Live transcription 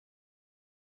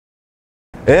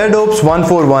Airdopes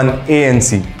 141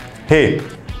 ANC. Hey,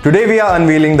 today we are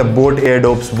unveiling the boAt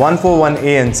Airdopes 141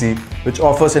 ANC, which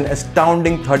offers an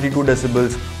astounding 32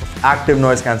 decibels of active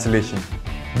noise cancellation.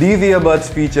 These earbuds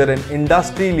feature an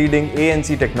industry-leading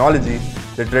ANC technology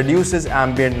that reduces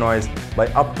ambient noise by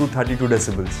up to 32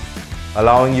 decibels,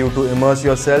 allowing you to immerse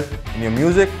yourself in your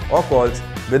music or calls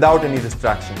without any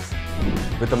distractions.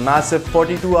 With a massive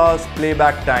 42 hours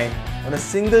playback time on a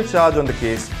single charge on the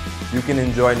case, you can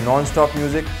enjoy non-stop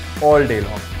music all day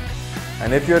long.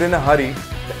 And if you're in a hurry,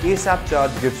 the ASAP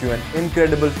charge gives you an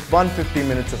incredible 150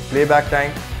 minutes of playback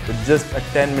time with just a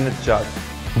 10-minute charge.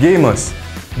 Gamers,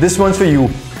 this one's for you.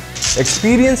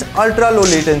 Experience ultra low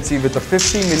latency with a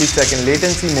 50 millisecond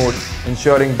latency mode,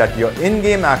 ensuring that your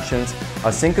in-game actions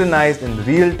are synchronized in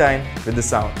real time with the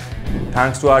sound.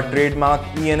 Thanks to our trademark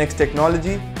ENX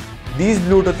technology, these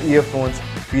Bluetooth earphones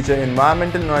feature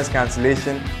environmental noise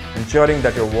cancellation, ensuring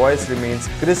that your voice remains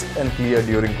crisp and clear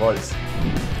during calls.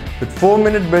 With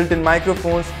 4-minute built-in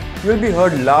microphones, you'll be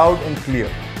heard loud and clear.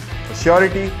 For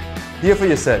surety, hear for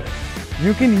yourself.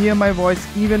 You can hear my voice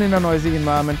even in a noisy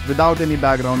environment without any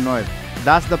background noise.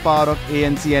 That's the power of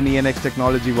ANC and ENX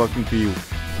technology working for you.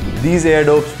 These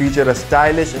Airdopes feature a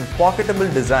stylish and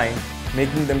pocketable design,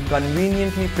 making them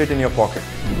conveniently fit in your pocket.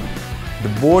 The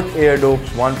boAt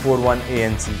Airdopes 141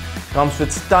 ANC comes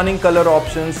with stunning color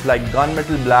options like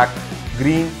gunmetal black,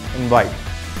 green and white.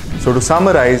 So to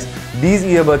summarize, these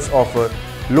earbuds offer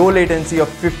low latency of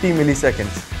 50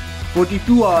 milliseconds,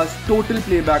 42 hours total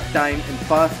playback time and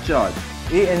fast charge,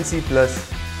 ANC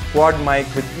Plus, quad mic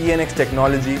with ENX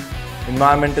technology,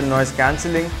 environmental noise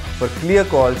cancelling for clear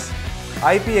calls,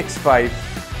 IPX5,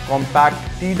 compact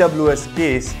TWS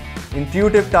case,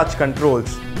 intuitive touch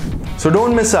controls. So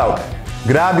don't miss out.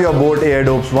 Grab your boAt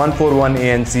Airdopes 141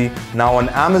 ANC now on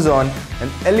Amazon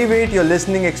and elevate your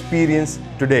listening experience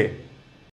today.